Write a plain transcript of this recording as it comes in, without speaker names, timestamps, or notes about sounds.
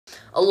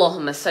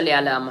Allahumma salli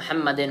ala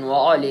Muhammadin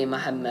wa ali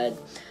Muhammad.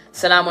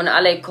 Salamun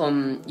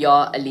alaikum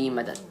ya Ali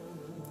Madad.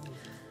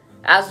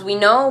 As we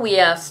know, we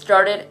have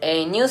started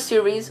a new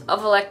series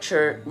of a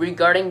lecture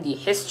regarding the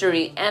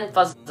history and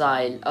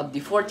Fazael of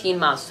the 14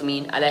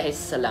 Masoomeen alayhi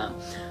salam.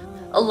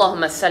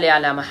 Allahumma salli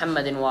ala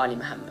Muhammadin wa ali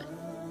Muhammad.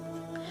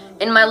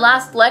 In my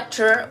last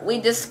lecture, we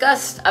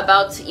discussed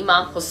about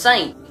Imam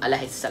Husain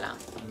alayhi salam.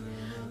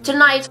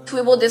 Tonight,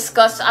 we will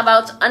discuss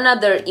about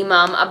another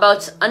Imam,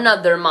 about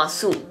another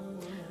Masoom.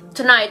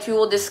 Tonight, we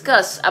will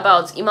discuss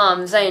about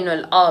Imam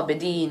Zainul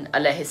Abedin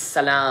a.s.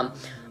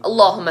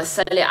 Allahumma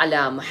salli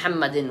ala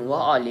Muhammadin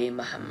wa ali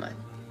Muhammad.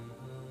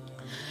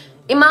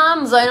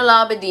 Imam Zainul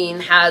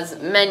Abedin has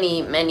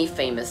many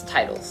famous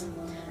titles.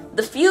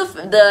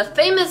 The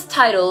famous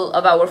title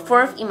of our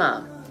fourth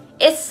Imam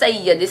is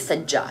Sayyid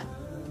Sajjad.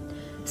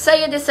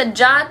 Sayyid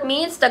Sajjad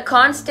means the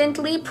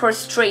constantly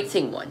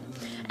prostrating one.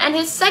 And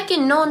his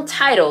second known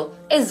title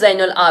is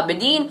Zainul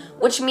Abedin,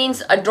 which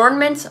means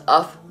adornment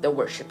of the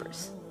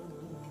worshippers.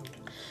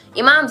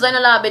 Imam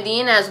Zainul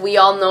Abedin, as we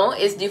all know,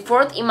 is the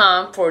fourth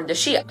Imam for the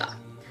Shia.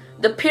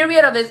 The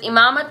period of his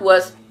Imamat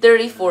was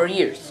 34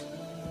 years.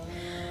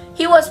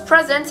 He was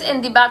present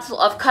in the Battle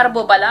of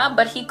Karbala,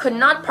 but he could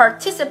not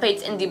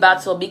participate in the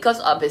battle because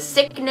of his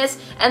sickness,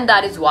 and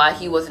that is why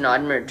he was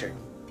not murdered.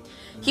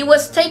 He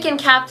was taken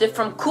captive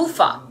from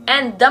Kufa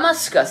and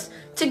Damascus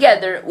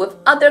together with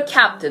other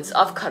captives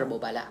of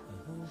Karbala.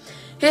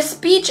 His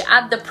speech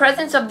at the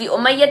presence of the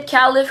Umayyad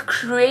Caliph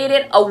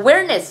created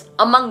awareness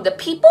among the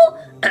people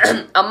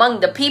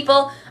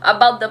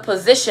about the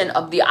position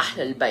of the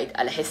Ahlul Bayt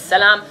alayhi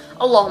salam.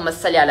 Allahumma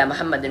salli ala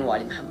Muhammadin wa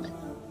ali Muhammad.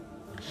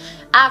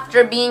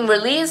 After being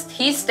released,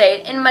 he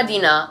stayed in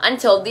Medina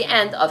until the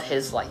end of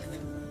his life.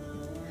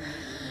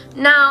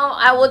 Now,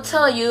 I will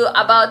tell you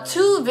about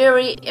two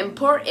very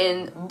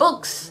important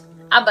books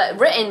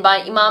written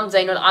by Imam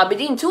Zainul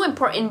Abedin, two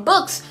important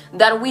books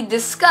that we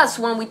discuss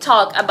when we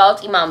talk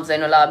about Imam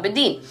Zainul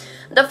Abedin.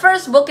 The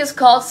first book is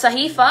called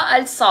Sahifa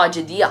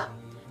al-Sajjadiyah.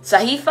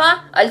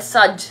 Sahifa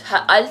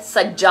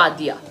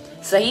al-Sajjadiyah.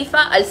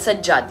 Sahifa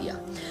al-Sajjadiyah.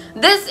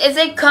 This is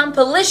a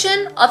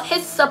compilation of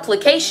his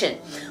supplication,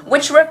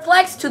 which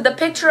reflects to the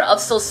picture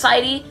of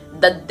society,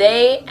 the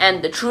day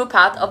and the true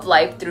path of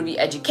life through the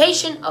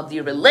education of the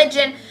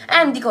religion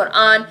and the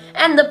Quran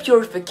and the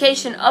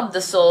purification of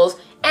the souls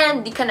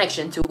and the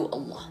connection to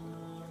Allah.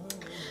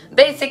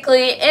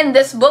 Basically, in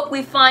this book,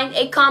 we find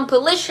a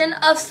compilation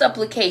of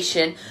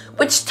supplication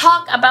which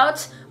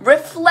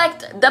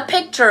reflect the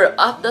picture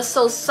of the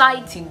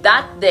society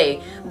that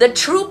day, the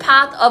true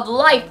path of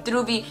life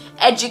through the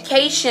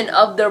education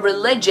of the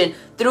religion,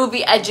 through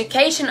the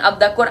education of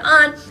the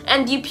Quran,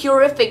 and the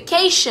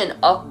purification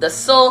of the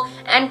soul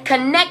and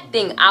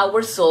connecting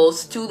our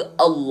souls to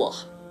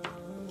Allah.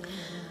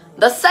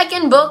 The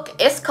second book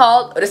is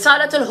called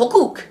Risalatul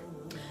Hukuk.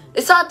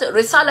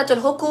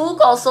 Risalatul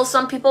Hukuk, also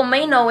some people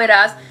may know it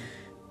as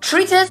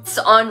Treatise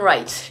on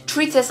Rights.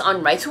 Treatise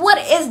on Rights. What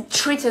is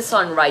Treatise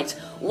on Rights?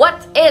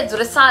 What is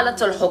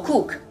Risalatul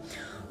Hukuk?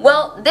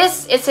 Well,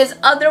 this is his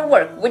other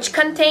work, which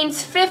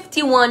contains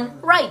 51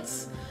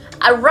 rights.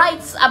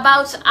 Rights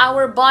about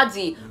our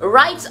body,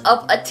 rights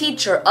of a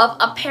teacher, of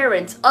a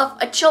parent, of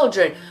a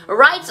children,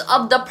 rights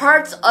of the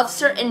parts of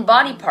certain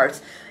body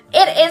parts.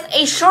 It is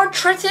a short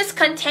treatise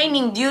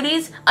containing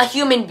duties a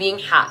human being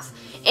has.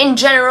 In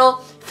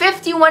general,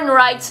 51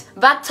 rights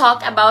that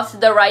talk about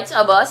the rights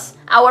of us,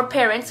 our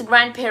parents,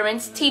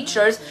 grandparents,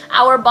 teachers,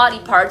 our body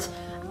parts,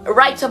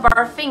 rights of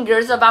our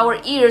fingers, of our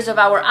ears, of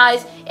our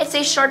eyes. It's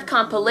a short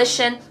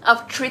compilation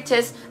of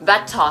treatises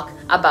that talk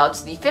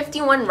about the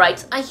 51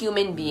 rights a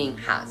human being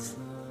has.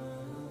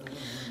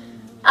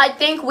 I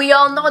think we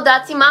all know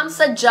that Imam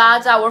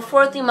Sajjad, our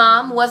fourth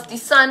Imam, was the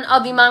son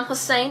of Imam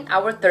Husain,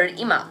 our third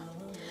Imam.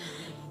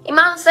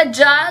 Imam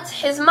Sajjad,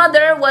 his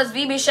mother was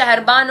Bibi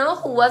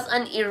Shahrbano, who was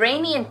an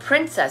Iranian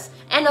princess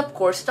and of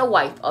course the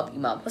wife of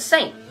Imam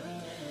Husain.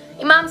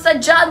 Imam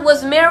Sajjad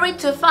was married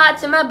to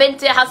Fatima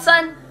bint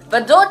Hassan, the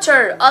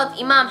daughter of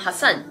Imam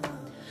Hassan.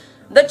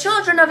 The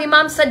children of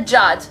Imam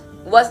Sajjad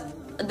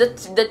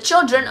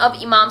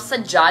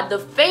the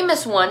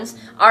famous ones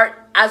are,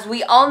 as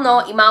we all know,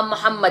 Imam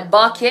Muhammad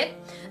Baqir.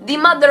 The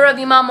mother of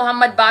Imam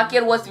Muhammad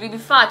Baqir was Bibi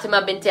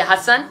Fatima bint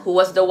Hassan, who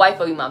was the wife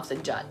of Imam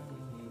Sajjad.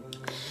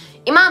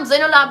 Imam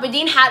Zainul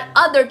Abedin had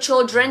other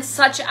children,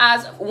 such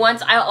as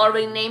ones I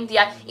already named,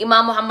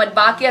 Imam Muhammad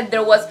Baqir.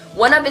 There was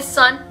one of his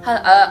sons,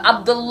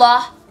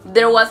 Abdullah.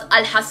 There was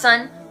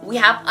Al-Hassan. We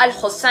have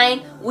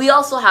Al-Husain. We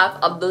also have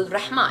Abdul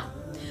Rahman.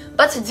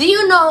 But do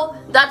you know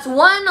that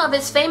one of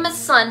his famous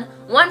sons,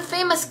 one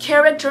famous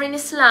character in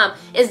Islam,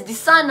 is the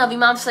son of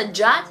Imam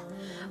Sajjad?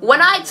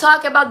 When I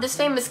talk about this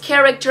famous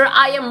character,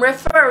 I am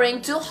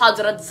referring to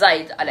Hazrat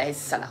Zaid alayhi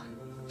salam.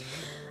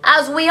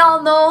 As we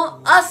all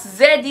know, us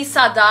Zaidi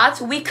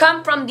Sadat, we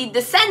come from the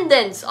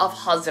descendants of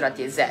Hazrat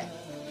Zaid.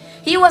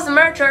 He was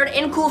murdered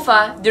in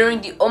Kufa during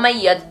the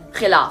Umayyad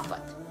Khilafat.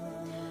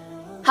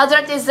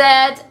 Hazrat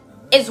Zaid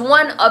is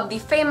one of the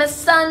famous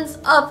sons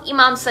of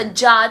Imam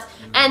Sajjad,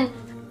 and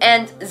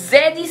and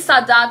Zaidi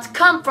Sadat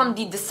come from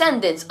the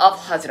descendants of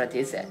Hazrat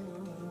Zaid.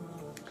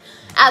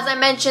 As I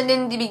mentioned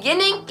in the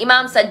beginning,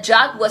 Imam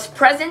Sajjad was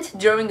present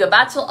during the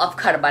Battle of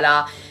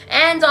Karbala,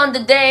 and on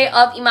the day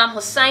of Imam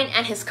Husain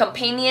and his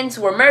companions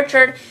were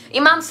murdered,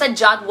 Imam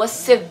Sajjad was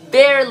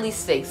severely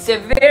sick,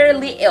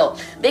 severely ill,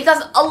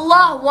 because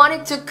Allah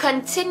wanted to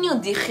continue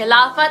the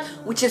Khilafat,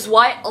 which is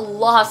why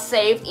Allah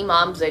saved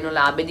Imam Zainul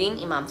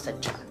Abedin, Imam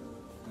Sajjad.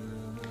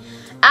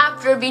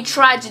 After the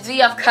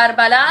tragedy of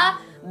Karbala,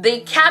 they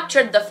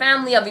captured the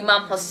family of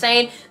Imam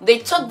Husain. They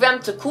took them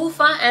to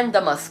Kufa and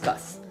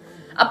Damascus.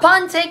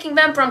 Upon taking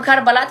them from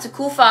Karbala to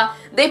Kufa,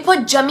 they put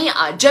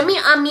Jami'a.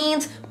 Jami'a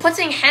means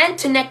putting hand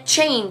to neck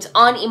chains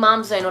on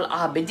Imam Zainul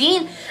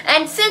Abedin.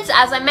 And since,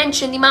 as I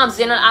mentioned, Imam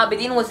Zainul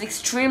Abedin was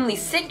extremely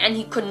sick and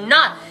he could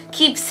not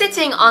keep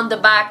sitting on the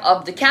back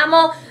of the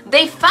camel,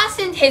 they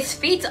fastened his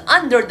feet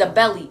under the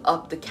belly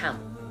of the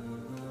camel.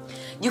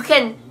 You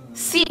can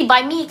see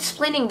by me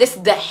explaining this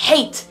the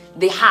hate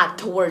they had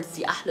towards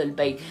the Ahlul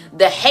Bayt,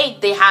 the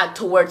hate they had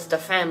towards the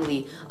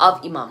family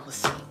of Imam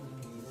Husain.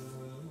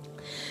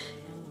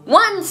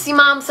 Once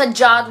Imam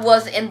Sajjad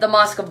was in the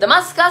Mosque of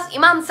Damascus,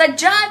 Imam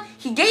Sajjad,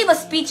 he gave a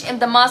speech in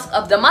the Mosque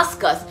of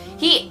Damascus.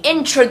 He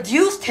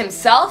introduced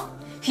himself,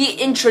 he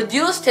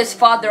introduced his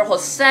father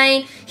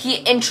Husain, he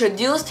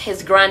introduced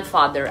his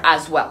grandfather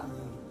as well.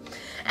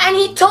 And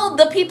he told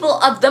the people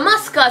of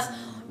Damascus,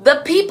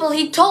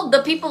 he told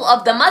the people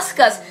of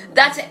Damascus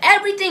that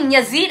everything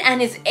Yazid and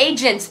his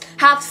agents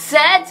have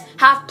said,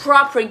 have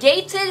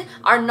propagated,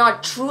 are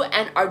not true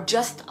and are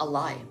just a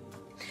lie.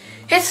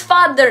 His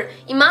father,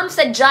 Imam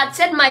Sajjad,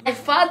 said, "My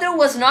father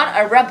was not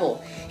a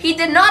rebel. He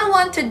did not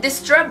want to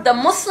disturb the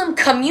Muslim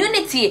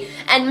community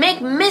and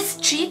make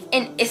mischief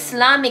in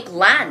Islamic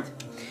land.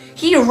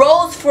 He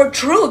rose for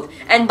truth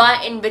and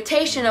by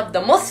invitation of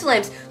the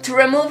Muslims to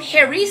remove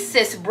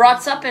heresies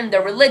brought up in the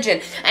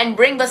religion and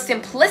bring the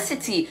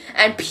simplicity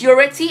and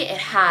purity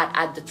it had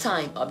at the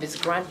time of his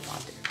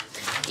grandfather."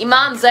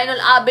 Imam Zainul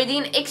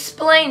Abedin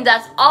explained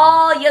that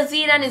all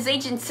Yazid and his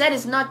agents said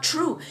is not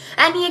true,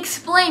 and he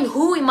explained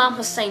who Imam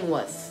Husain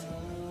was.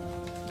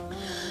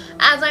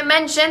 As I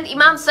mentioned,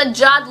 Imam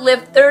Sajjad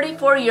lived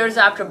 34 years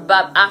after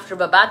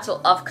the Battle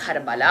of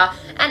Karbala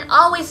and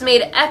always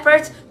made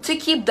efforts to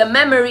keep the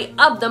memory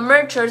of the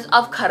martyrs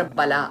of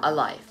Karbala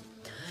alive.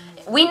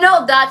 We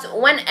know that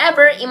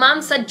whenever Imam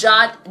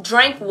Sajjad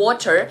drank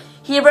water,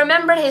 he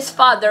remembered his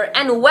father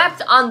and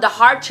wept on the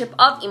hardship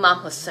of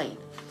Imam Husain.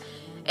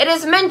 It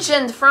is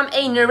mentioned from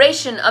a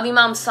narration of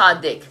Imam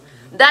Sadiq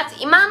that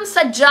Imam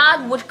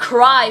Sajjad would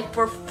cry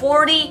for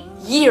 40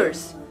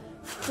 years.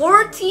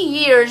 40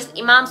 years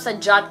Imam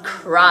Sajjad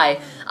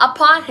cried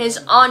upon his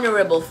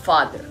honorable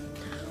father,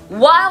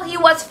 while he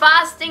was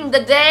fasting the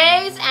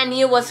days and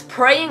he was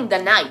praying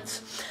the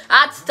nights.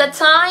 At the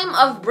time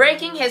of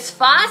breaking his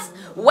fast,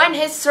 when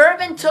his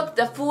servant took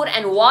the food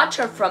and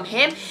water from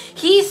him,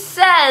 he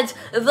said,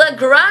 "The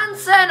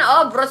grandson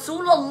of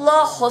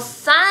Rasulullah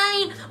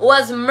Husain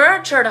was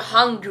murdered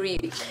hungry."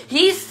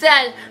 He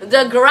said,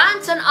 "The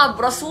grandson of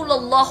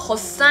Rasulullah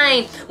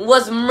Husain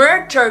was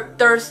murdered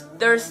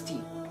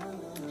thirsty."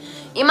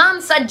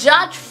 Imam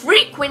Sajjad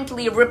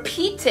frequently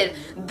repeated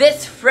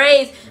this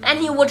phrase, and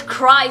he would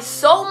cry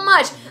so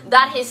much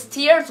that his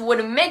tears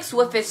would mix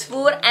with his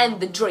food and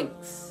the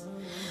drinks.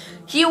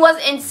 He was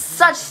in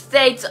such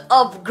state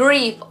of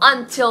grief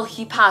until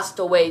he passed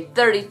away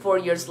 34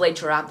 years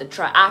later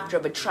after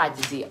the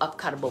tragedy of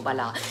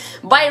Karbala.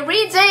 By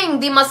reading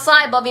the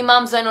Masaib of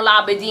Imam Zainul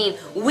Abedin,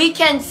 we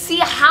can see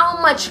how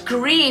much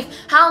grief,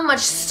 how much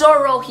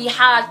sorrow he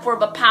had for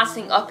the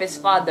passing of his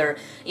father,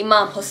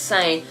 Imam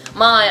Husain.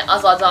 My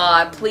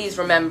Azadar, please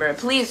remember,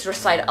 please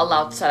recite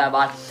aloud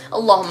salawat.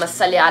 Allahumma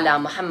salli ala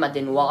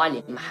Muhammadin wa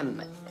ali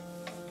Muhammad.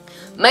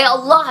 May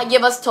Allah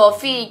give us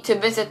tawfiq to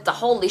visit the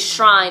holy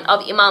shrine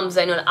of Imam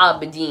Zainul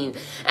Abedin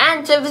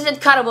and to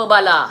visit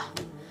Karbala.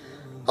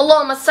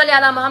 Allahumma salli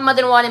ala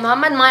Muhammadin wa ali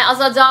Muhammad. My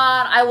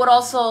Azadar, I would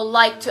also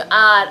like to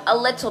add a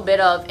little bit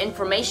of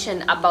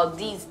information about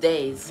these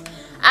days.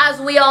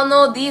 As we all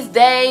know, these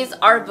days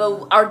are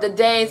the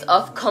days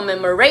of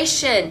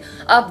commemoration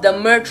of the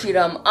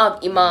martyrdom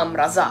of Imam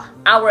Raza,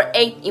 our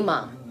 8th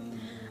Imam.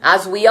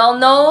 As we all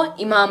know,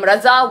 Imam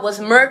Raza was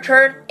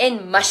murdered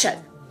in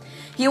Mashhad.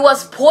 He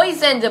was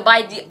poisoned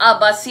by the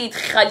Abbasid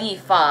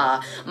Khalifa,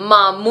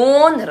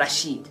 Ma'mun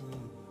Rashid.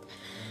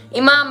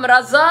 Imam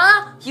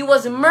Raza, he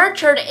was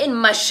murdered in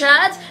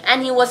Mashhad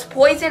and he was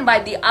poisoned by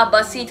the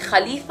Abbasid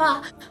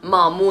Khalifa,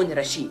 Ma'mun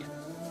Rashid.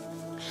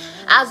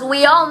 As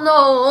we all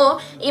know,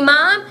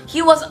 Imam,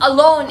 he was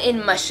alone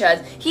in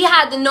Mashhad. He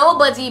had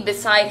nobody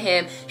beside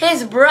him.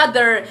 His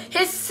brother,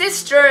 his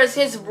sisters,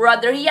 his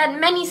brother. He had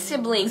many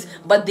siblings,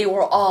 but they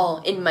were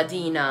all in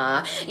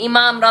Medina.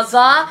 Imam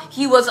Raza,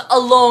 he was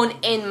alone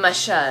in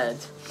Mashhad.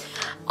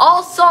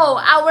 Also,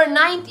 our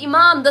 9th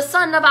Imam, the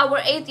son of our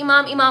 8th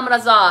Imam, Imam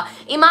Raza,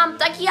 Imam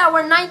Taqi,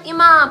 our 9th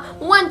Imam,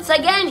 once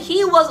again,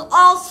 he was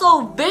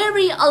also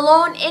very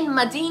alone in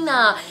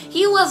Medina.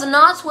 He was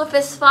not with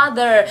his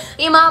father.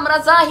 Imam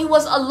Raza, he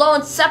was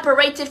alone,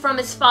 separated from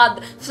his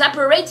father,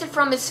 separated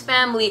from his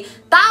family,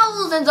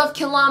 thousands of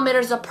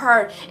kilometers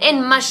apart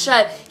in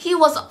Mashhad. He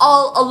was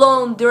all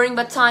alone during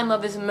the time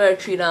of his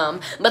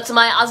martyrdom. But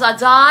my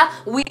Azadar,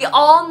 we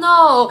all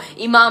know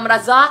Imam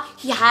Raza,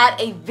 he had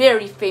a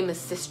very famous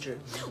sister.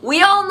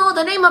 We all know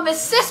the name of his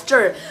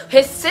sister.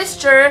 His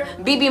sister,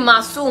 Bibi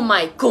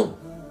Masoomeen.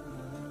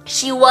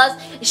 She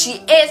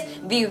is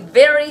the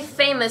very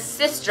famous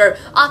sister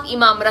of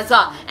Imam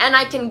Raza, and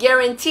I can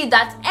guarantee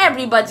that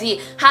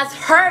everybody has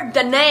heard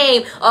the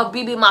name of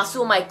Bibi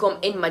Masoomeen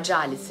in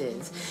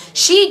Majalises.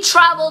 She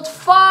traveled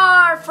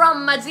far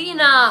from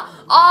Medina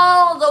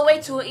all the way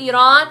to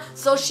Iran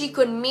so she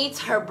could meet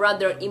her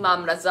brother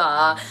Imam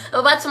Raza.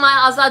 But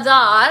my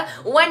Azadar,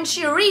 when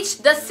she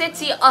reached the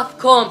city of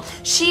Qom,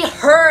 she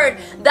heard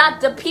from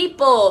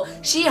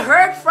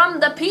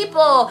the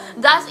people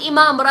that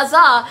Imam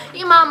Raza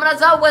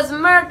was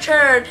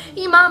murdered.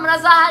 Imam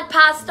Raza had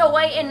passed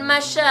away in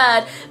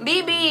Mashhad.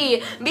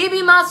 Bibi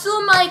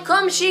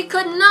Masoomeen, she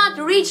could not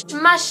reach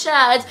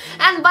Mashhad,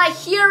 and by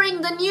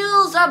hearing the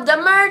news of the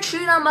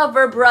martyrdom of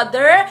her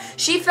brother,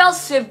 she fell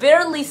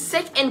severely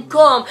sick in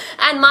Qom.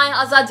 And my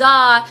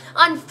Azadar,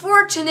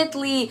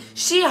 unfortunately,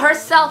 she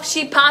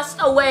passed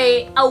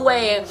away.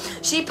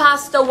 She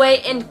passed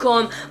away in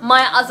Qom.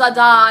 My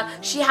Azadar,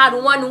 she had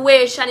one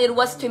wish, and it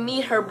was to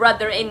meet her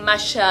brother in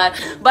Mashhad.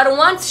 But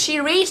once she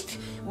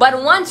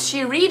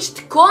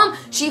reached Qom,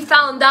 she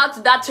found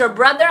out that her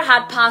brother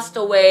had passed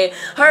away.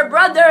 Her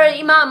brother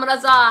Imam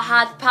Raza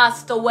had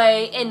passed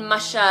away in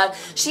Mashhad.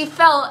 She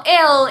fell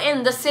ill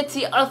in the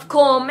city of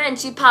Qom, and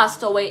she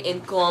passed away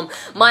in Qom.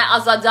 My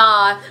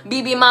Azadar,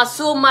 Bibi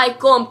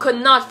Masoomeen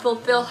could not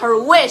fulfill her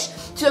wish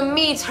to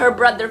meet her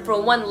brother for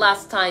one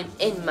last time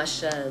in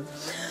Mashhad.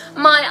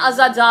 My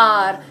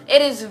Azadar,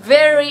 it is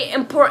very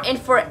important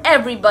for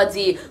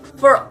everybody,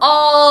 for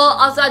all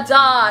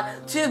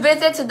Azadar, to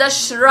visit the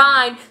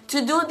shrine,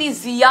 to do the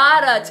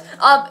ziyarat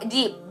of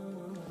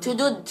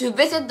to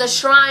visit the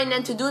shrine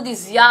and to do the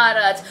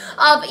ziyarat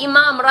of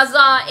Imam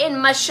Raza in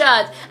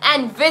Mashhad,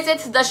 and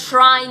visit the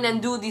shrine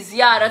and do the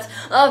ziyarat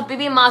of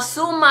Bibi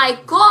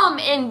Masoomeen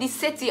in the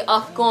city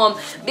of Qom,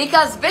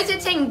 because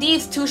visiting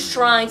these two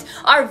shrines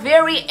are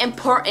very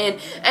important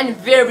and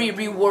very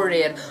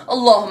rewarded.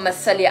 Allahumma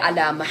salli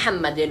ala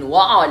Muhammadin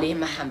wa ali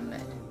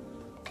Muhammad.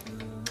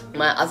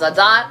 My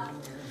Azadar,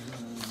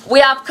 we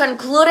have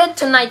concluded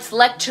tonight's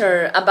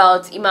lecture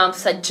about Imam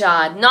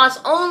Sajjad. Not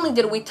only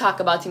did we talk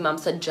about Imam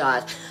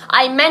Sajjad,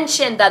 I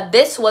mentioned that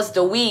this was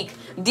the week.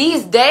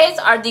 These days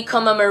are the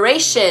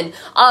commemoration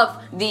of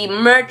the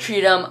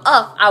martyrdom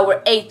of our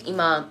 8th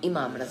Imam,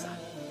 Imam Raza.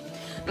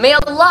 May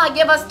Allah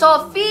give us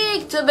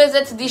tawfiq to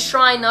visit the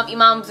shrine of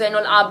Imam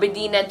Zainul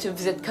Abedin and to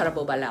visit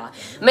Karbala.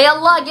 May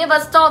Allah give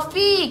us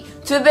tawfiq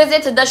to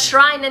visit the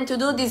shrine and to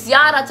do the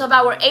ziyarat of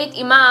our 8th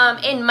Imam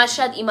in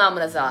Mashhad, Imam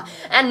Raza.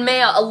 And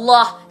may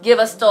Allah give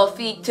us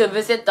tawfiq to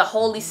visit the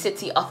holy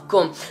city of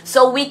Qom,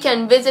 so we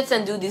can visit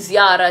and do the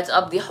ziyarat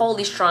of the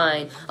holy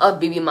shrine of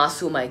Bibi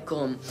Masoomeen.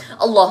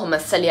 Allahumma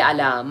salli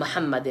ala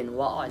Muhammadin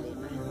wa ali.